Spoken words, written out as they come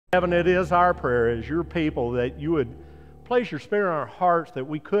Heaven, it is our prayer as your people that you would place your Spirit in our hearts that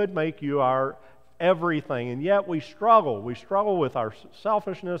we could make you our everything, and yet we struggle. We struggle with our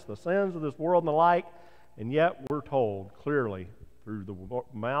selfishness, the sins of this world and the like, and yet we're told clearly through the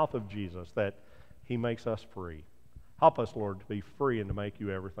mouth of Jesus that He makes us free. Help us, Lord, to be free and to make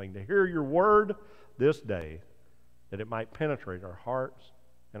you everything, to hear your word this day, that it might penetrate our hearts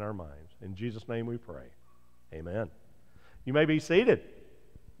and our minds. In Jesus' name we pray. Amen. You may be seated.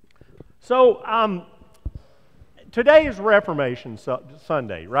 So, today is Reformation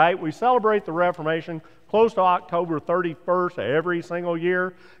Sunday, right? We celebrate the Reformation close to October 31st every single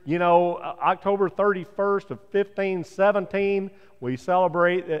year. You know, October 31st of 1517, we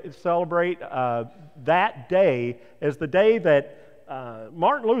celebrate that day as the day that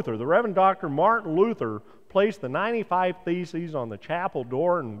Martin Luther, the Reverend Dr. Martin Luther, placed the 95 Theses on the chapel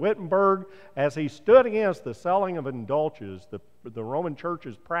door in Wittenberg as he stood against the selling of indulgences, the Roman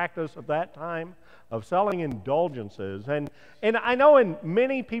Church's practice of that time of selling indulgences. And I know in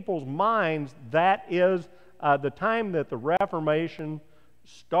many people's minds that is the time that the Reformation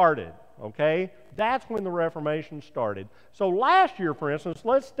started, okay? That's when the Reformation started. So last year, for instance,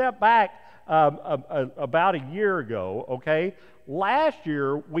 let's step back about a year ago, okay? Last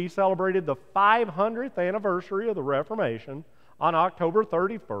year, we celebrated the 500th anniversary of the Reformation on October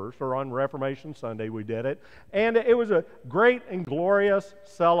 31st, or on Reformation Sunday we did it, and it was a great and glorious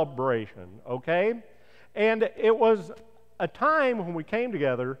celebration, okay? And it was a time when we came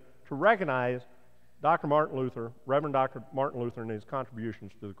together to recognize Dr. Martin Luther, Reverend Dr. Martin Luther, and his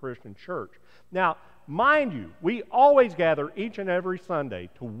contributions to the Christian church. Now, mind you, we always gather each and every Sunday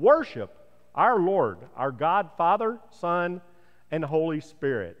to worship our Lord, our God, Father, Son, and Holy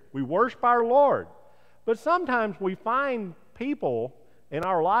Spirit. We worship our Lord. But sometimes we find people in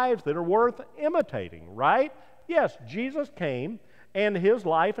our lives that are worth imitating, right? Yes, Jesus came, and His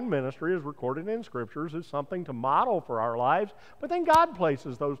life and ministry, as recorded in Scriptures, is something to model for our lives. But then God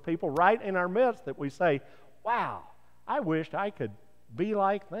places those people right in our midst that we say, wow, I wished I could be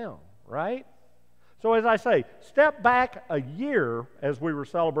like them, right? So as I say, step back a year as we were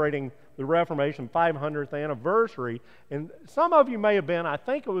celebrating the Reformation 500th anniversary, and some of you may have been, I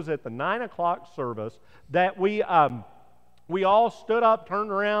think it was at the 9 o'clock service, that we all stood up,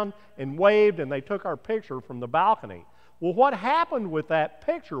 turned around, and waved, and they took our picture from the balcony. Well, what happened with that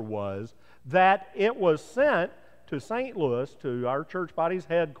picture was that it was sent to St. Louis, to our church body's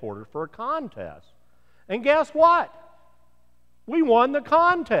headquarters, for a contest. And guess what? We won the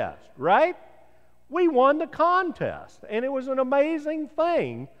contest, right? We won the contest, and it was an amazing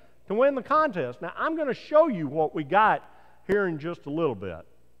thing to win the contest. Now, I'm going to show you what we got here in just a little bit.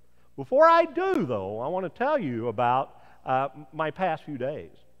 Before I do, though, I want to tell you about my past few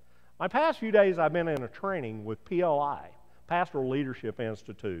days. My past few days, I've been in a training with PLI, Pastoral Leadership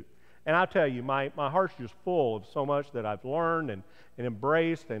Institute. And I tell you, my heart's just full of so much that I've learned and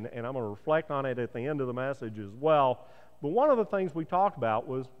embraced, and I'm going to reflect on it at the end of the message as well. But one of the things we talked about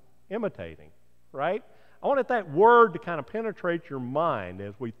was imitating, right? I wanted that word to kind of penetrate your mind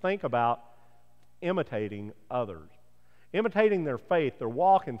as we think about imitating others. Imitating their faith, their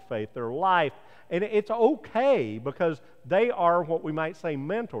walk in faith, their life. And it's okay because they are what we might say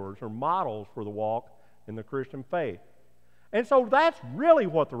mentors or models for the walk in the Christian faith. And so that's really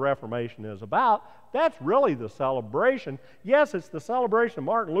what the Reformation is about. That's really the celebration. Yes, it's the celebration of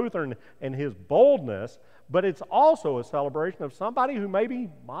Martin Luther and his boldness, but it's also a celebration of somebody who maybe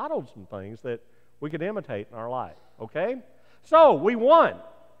modeled some things that we could imitate in our life, okay? So, we won.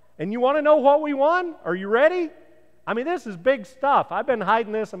 And you want to know what we won? Are you ready? I mean, this is big stuff. I've been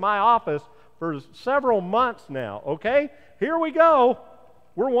hiding this in my office for several months now, okay? Here we go.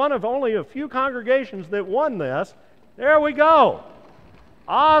 We're one of only a few congregations that won this. There we go.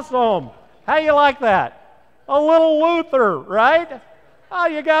 Awesome. How you like that? A little Luther, right? Oh,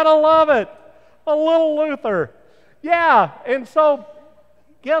 you got to love it. A little Luther. Yeah, and so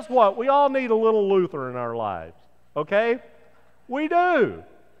guess what? We all need a little Luther in our lives, okay? We do.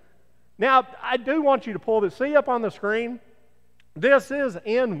 Now, I do want you to pull this. See up on the screen? This is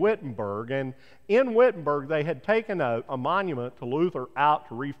in Wittenberg, and in Wittenberg they had taken a monument to Luther out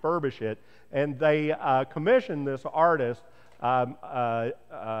to refurbish it, and they commissioned this artist, Ottman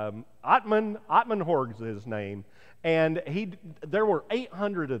Horg is his name, and there were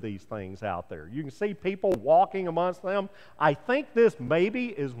 800 of these things out there. You can see people walking amongst them. I think this maybe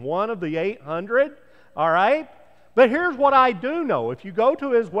is one of the 800, all right? But here's what I do know. If you go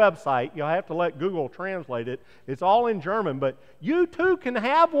to his website, you'll have to let Google translate it. It's all in German, but you too can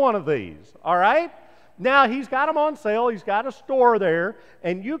have one of these, all right? Now, he's got them on sale. He's got a store there,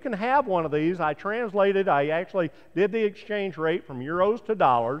 and you can have one of these. I actually did the exchange rate from euros to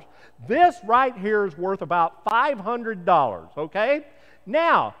dollars. This right here is worth about $500, okay?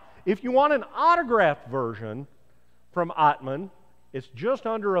 Now, if you want an autographed version from Ottman, it's just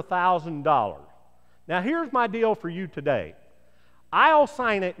under $1,000. Now, here's my deal for you today. I'll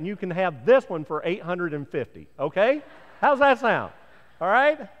sign it, and you can have this one for $850, okay? How's that sound? All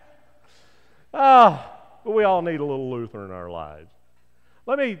right? But we all need a little Luther in our lives.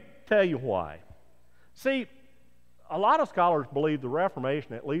 Let me tell you why. See, a lot of scholars believe the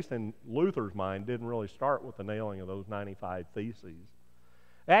Reformation, at least in Luther's mind, didn't really start with the nailing of those 95 Theses.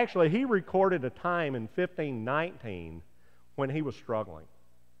 Actually, he recorded a time in 1519 when he was struggling.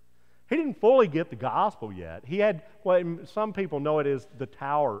 He didn't fully get the gospel yet. He had what some people know it as the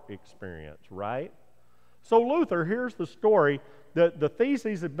Tower experience, right? So Luther, here's the story. The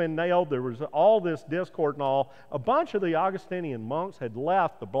theses had been nailed. There was all this discord and all. A bunch of the Augustinian monks had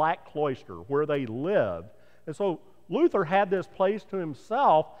left the Black Cloister where they lived. And so Luther had this place to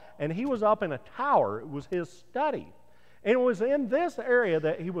himself, and he was up in a tower. It was his study. And it was in this area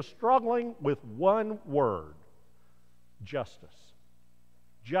that he was struggling with one word: justice.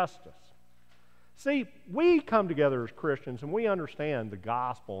 Justice. See, we come together as Christians and we understand the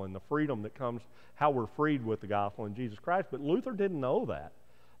gospel and the freedom that comes, how we're freed with the gospel in Jesus Christ, but Luther didn't know that.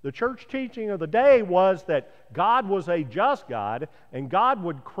 The church teaching of the day was that God was a just God and God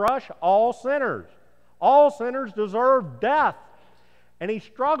would crush all sinners. All sinners deserve death. And he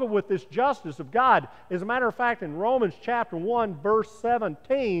struggled with this justice of God. As a matter of fact, in Romans chapter 1, verse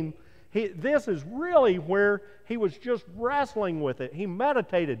 17, this is really where he was just wrestling with it. He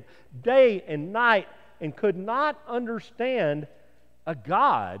meditated day and night and could not understand a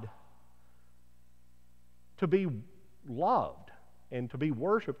God to be loved and to be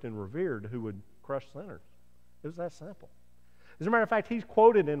worshiped and revered who would crush sinners. It was that simple. As a matter of fact, he's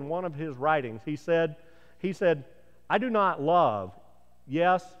quoted in one of his writings. He said, "I do not love,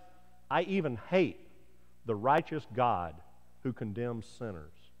 yes, I even hate the righteous God who condemns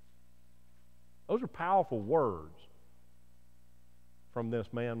sinners." Those are powerful words from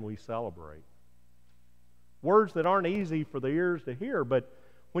this man we celebrate. Words that aren't easy for the ears to hear, but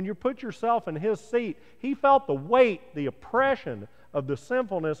when you put yourself in his seat, he felt the weight, the oppression of the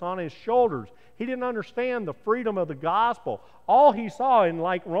sinfulness on his shoulders. He didn't understand the freedom of the gospel. All he saw in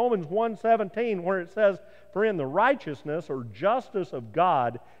like Romans 1:17, where it says, "For in the righteousness or justice of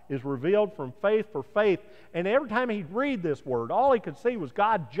God is revealed from faith for faith." And every time he'd read this word, all he could see was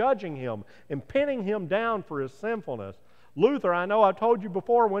God judging him and pinning him down for his sinfulness. Luther, I know I've told you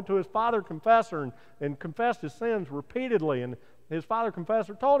before, went to his father confessor and confessed his sins repeatedly. And his father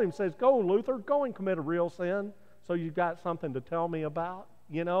confessor told him, says, "Go, Luther, go and commit a real sin so you've got something to tell me about."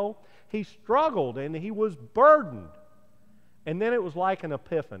 You know, he struggled and he was burdened. And then it was like an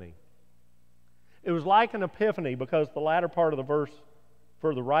epiphany. It was like an epiphany because the latter part of the verse,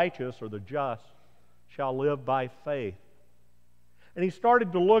 "For the righteous or the just shall live by faith." And he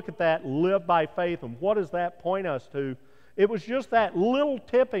started to look at that live by faith, and what does that point us to? It was just that little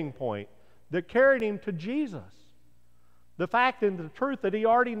tipping point that carried him to Jesus. The fact and the truth that he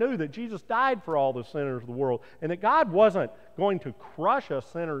already knew that Jesus died for all the sinners of the world and that God wasn't going to crush us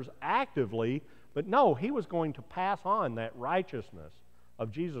sinners actively, but no, he was going to pass on that righteousness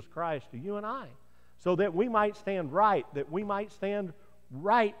of Jesus Christ to you and I so that we might stand right,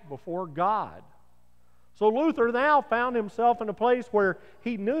 before God. So Luther now found himself in a place where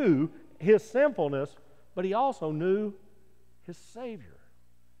he knew his sinfulness, but he also knew his Savior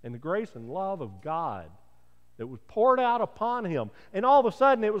and the grace and love of God that was poured out upon him. And all of a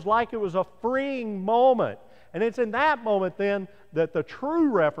sudden, it was like it was a freeing moment. And it's in that moment then that the true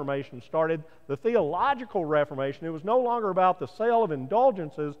Reformation started, the theological Reformation. It was no longer about the sale of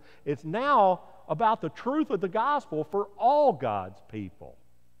indulgences. It's now about the truth of the gospel for all God's people.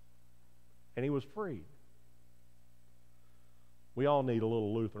 And he was freed. We all need a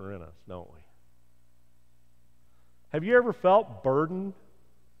little Luther in us, don't we? Have you ever felt burdened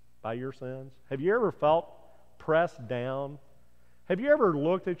by your sins? Have you ever felt pressed down? Have you ever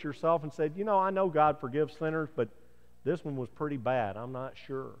looked at yourself and said, I know God forgives sinners, but this one was pretty bad. I'm not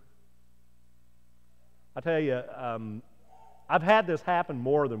sure. I tell you, I've had this happen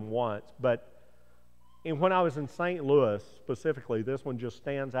more than once, but when I was in St. Louis specifically, this one just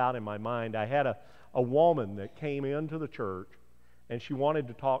stands out in my mind. I had a woman that came into the church, and she wanted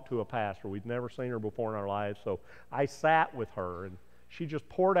to talk to a pastor. We'd never seen her before in our lives, so I sat with her, and she just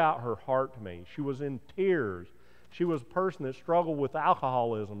poured out her heart to me. She was in tears. She was a person that struggled with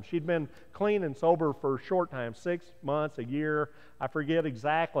alcoholism. She'd been clean and sober for a short time, 6 months, a year, I forget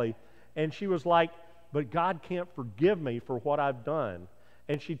exactly. And she was like, but God can't forgive me for what I've done.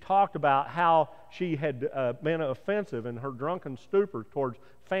 And she talked about how she had been offensive in her drunken stupor towards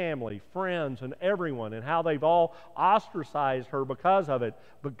family, friends, and everyone, and how they've all ostracized her because of it.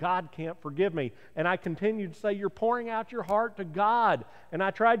 But God can't forgive me. And I continued to say, you're pouring out your heart to God. And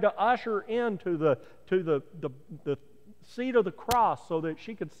I tried to usher into the seat of the cross so that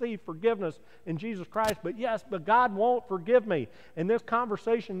she could see forgiveness in Jesus Christ. But yes, but God won't forgive me. And this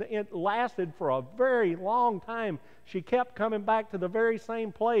conversation, it lasted for a very long time. She kept coming back to the very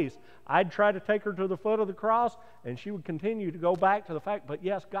same place. I'd try to take her to the foot of the cross, and she would continue to go back to the fact, but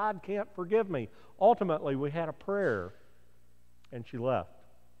yes, God can't forgive me. Ultimately, we had a prayer, and she left,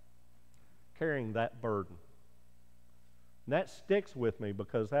 carrying that burden. And that sticks with me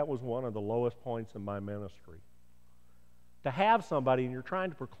because that was one of the lowest points in my ministry. To have somebody, and you're trying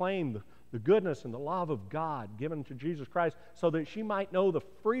to proclaim the goodness and the love of God given to Jesus Christ so that she might know the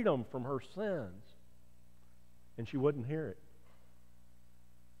freedom from her sins, and she wouldn't hear it.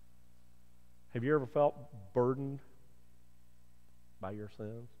 Have you ever felt burdened by your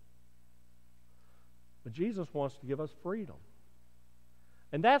sins? But Jesus wants to give us freedom.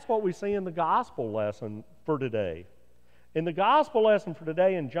 And that's what we see in the gospel lesson for today. In the gospel lesson for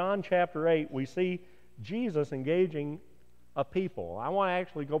today in John chapter 8, we see Jesus engaging a people. I want to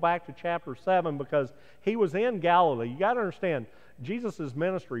actually go back to chapter 7 because he was in Galilee. You got to understand, Jesus'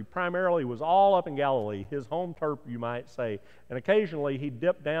 ministry primarily was all up in Galilee, his home turf, you might say. And occasionally he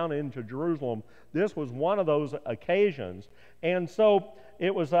dipped down into Jerusalem. This was one of those occasions. And so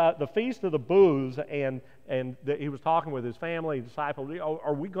it was the Feast of the Booths, and he was talking with his family, disciples.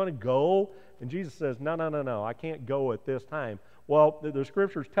 Are we going to go? And Jesus says, no, I can't go at this time. Well, the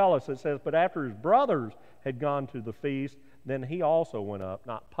scriptures tell us, it says, but after his brothers had gone to the feast, then he also went up,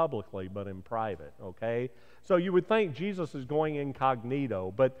 not publicly, but in private, okay? So you would think Jesus is going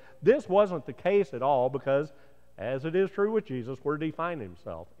incognito, but this wasn't the case at all because, as it is true with Jesus, where did he find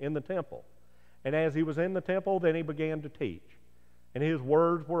himself? In the temple. And as he was in the temple, then he began to teach. And his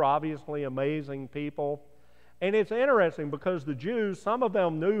words were obviously amazing people. And it's interesting because the Jews, some of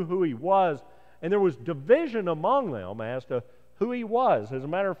them knew who he was, and there was division among them as to who he was. As a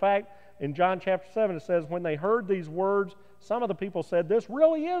matter of fact, in John chapter 7, it says, when they heard these words, some of the people said, this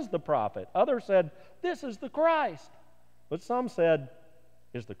really is the prophet. Others said, this is the Christ. But some said,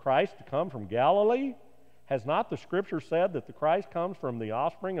 is the Christ to come from Galilee? Has not the Scripture said that the Christ comes from the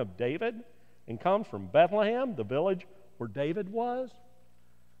offspring of David and comes from Bethlehem, the village where David was?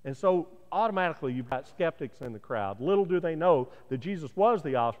 And so automatically you've got skeptics in the crowd. Little do they know that Jesus was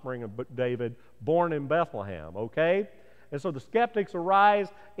the offspring of David, born in Bethlehem, okay? And so the skeptics arise,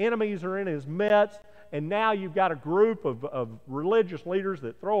 enemies are in his midst, and now you've got a group of religious leaders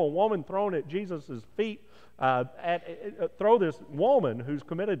that throw a woman thrown at Jesus' feet, throw this woman who's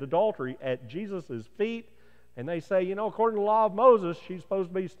committed adultery at Jesus' feet, and they say, you know, according to the law of Moses, she's supposed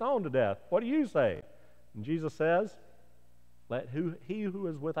to be stoned to death. What do you say? And Jesus says, let he who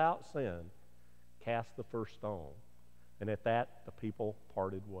is without sin cast the first stone. And at that, the people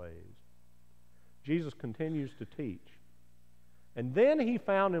parted ways. Jesus continues to teach. And then he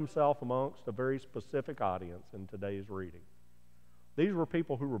found himself amongst a very specific audience in today's reading. These were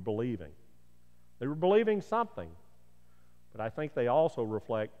people who were believing. They were believing something, but I think they also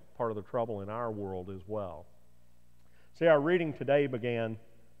reflect part of the trouble in our world as well. See, our reading today began,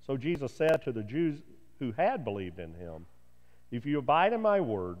 so Jesus said to the Jews who had believed in him, if you abide in my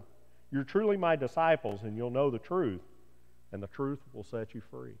word, you're truly my disciples, and you'll know the truth, and the truth will set you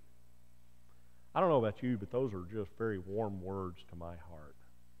free. I don't know about you, but those are just very warm words to my heart.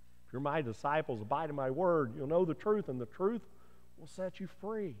 If you're my disciples, abide in my word, you'll know the truth, and the truth will set you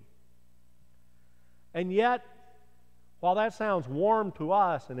free. And yet, while that sounds warm to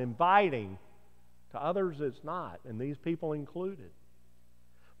us and inviting, to others it's not, and these people included.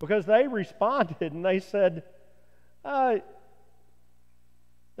 Because they responded and they said,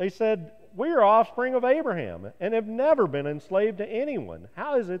 we are offspring of Abraham and have never been enslaved to anyone.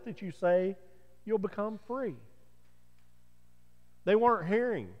 How is it that you say you'll become free? They weren't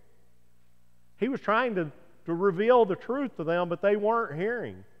hearing. He was trying to reveal the truth to them, but they weren't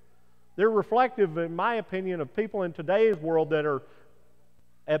hearing. They're reflective, in my opinion, of people in today's world that are,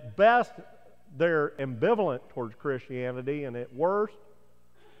 at best, they're ambivalent towards Christianity, and at worst,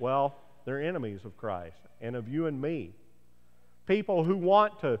 well, they're enemies of Christ and of you and me. People who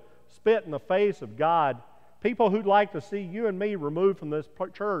want to spit in the face of God. People who'd like to see you and me removed from this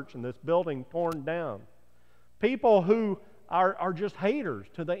church and this building torn down. People who are just haters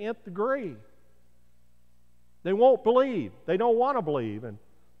to the nth degree. They won't believe. They don't want to believe. And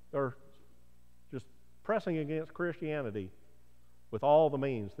they're just pressing against Christianity with all the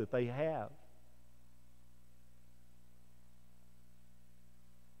means that they have.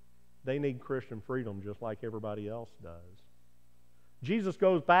 They need Christian freedom just like everybody else does. Jesus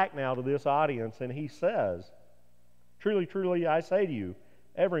goes back now to this audience and he says, truly, truly, I say to you,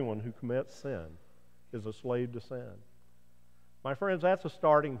 everyone who commits sin is a slave to sin. My friends, that's a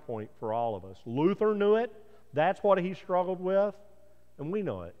starting point for all of us. Luther knew it. That's what he struggled with, and we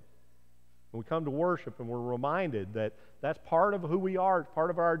know it. And we come to worship and we're reminded that that's part of who we are. It's part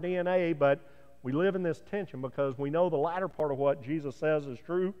of our DNA, but we live in this tension because we know the latter part of what Jesus says is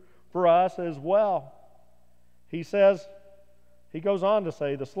true for us as well. He goes on to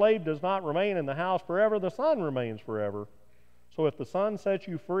say, the slave does not remain in the house forever, the son remains forever. So if the son sets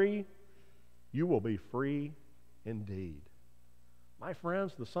you free, you will be free indeed. My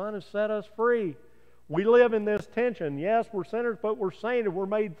friends, the son has set us free. We live in this tension. Yes, we're sinners, but we're sainted. We're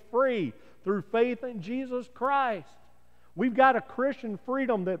made free through faith in Jesus Christ. We've got a Christian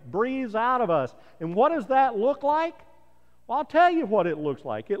freedom that breathes out of us. And what does that look like? Well, I'll tell you what it looks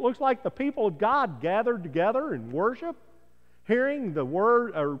like. It looks like the people of God gathered together in worship, hearing the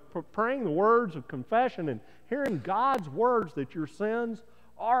word, or praying the words of confession and hearing God's words that your sins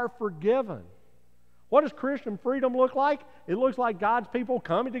are forgiven. What does Christian freedom look like? It looks like God's people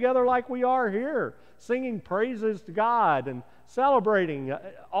coming together like we are here, singing praises to God and celebrating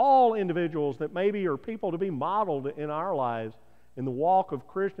all individuals that maybe are people to be modeled in our lives in the walk of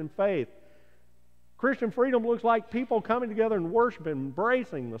Christian faith. Christian freedom looks like people coming together and worshiping,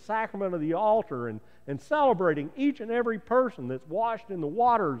 embracing the sacrament of the altar and celebrating each and every person that's washed in the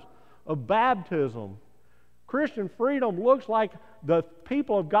waters of baptism. Christian freedom looks like the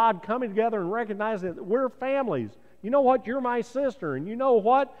people of God coming together and recognizing that we're families. You know what? You're my sister. And you know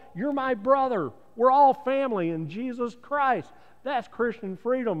what? You're my brother. We're all family in Jesus Christ. That's Christian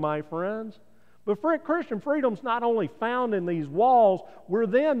freedom, my friends. But Christian freedom's not only found in these walls, we're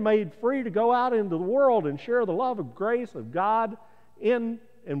then made free to go out into the world and share the love of grace of God in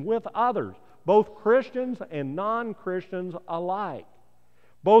and with others, both Christians and non-Christians alike.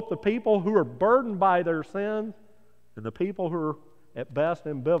 Both the people who are burdened by their sins and the people who are at best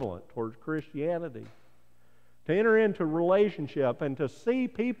ambivalent towards Christianity. To enter into relationship and to see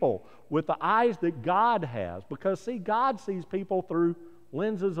people with the eyes that God has. Because, see, God sees people through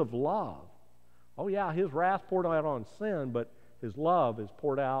lenses of love. Oh yeah, His wrath poured out on sin, but His love is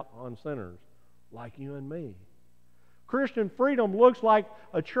poured out on sinners like you and me. Christian freedom looks like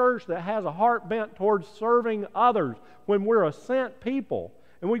a church that has a heart bent towards serving others when we're a sent people.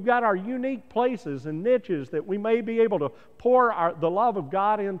 And we've got our unique places and niches that we may be able to pour the love of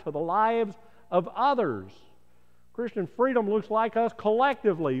God into the lives of others. Christian freedom looks like us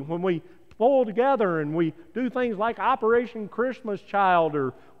collectively when we pull together and we do things like Operation Christmas Child,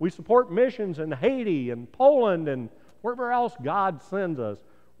 or we support missions in Haiti and Poland and wherever else God sends us.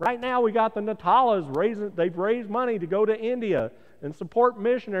 Right now we got the Natalas they've raised money to go to India and support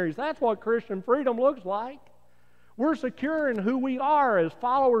missionaries. That's what Christian freedom looks like. We're secure in who we are as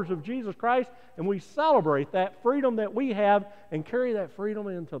followers of Jesus Christ, and we celebrate that freedom that we have and carry that freedom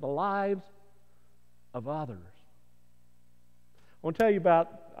into the lives of others. I want to tell you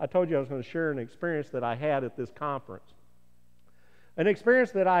I told you I was going to share an experience that I had at this conference. An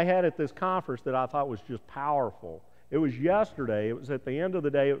experience that I had at this conference that I thought was just powerful. It was yesterday. It was at the end of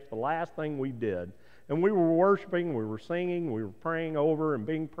the day. It was the last thing we did. And we were worshiping, we were singing, we were praying over and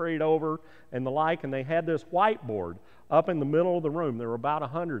being prayed over and the like, and they had this whiteboard up in the middle of the room. There were about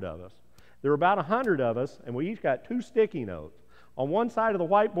 100 of us. There were about 100 of us, and we each got 2 sticky notes. On one side of the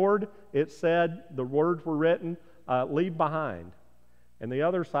whiteboard, it said, the words were written, leave behind. And the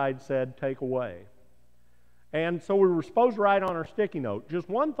other side said, take away. And so we were supposed to write on our sticky note just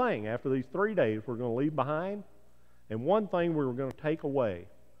one thing after these 3 days we're going to leave behind, and one thing we were going to take away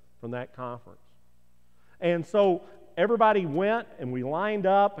from that conference. And so everybody went and we lined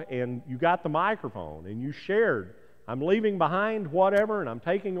up, and you got the microphone and you shared, I'm leaving behind whatever and I'm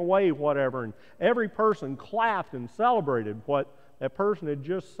taking away whatever. And every person clapped and celebrated what that person had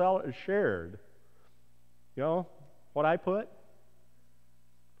just shared. You know what I put?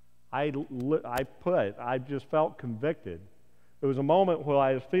 I just felt convicted. It was a moment where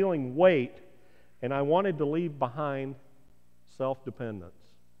I was feeling weight, and I wanted to leave behind self-dependence.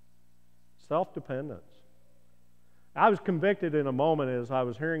 Self-dependence. I was convicted in a moment as I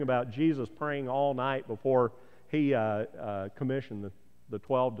was hearing about Jesus praying all night before He commissioned the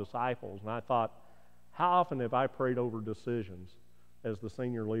 12 disciples. And I thought, how often have I prayed over decisions as the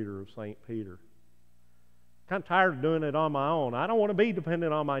senior leader of St. Peter? Kind of tired of doing it on my own. I don't want to be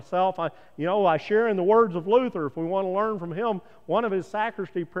dependent on myself. I share in the words of Luther. If we want to learn from him, one of his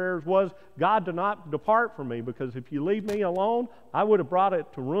sacristy prayers was, God, do not depart from me, because if you leave me alone, I would have brought it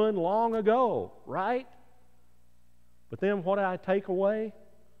to ruin long ago, right? But then what did I take away?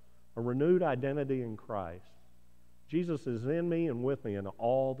 a renewed identity in Christ. Jesus is in me and with me in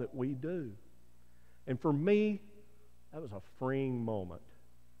all that we do. And for me, that was a freeing moment.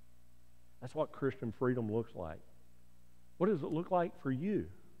 That's what Christian freedom looks like. What does it look like for you?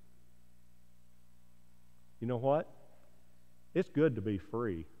 You know what? It's good to be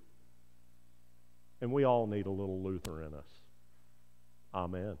free. And we all need a little Luther in us.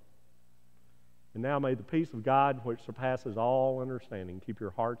 Amen. And now may the peace of God, which surpasses all understanding, keep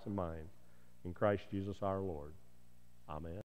your hearts and minds in Christ Jesus our Lord. Amen.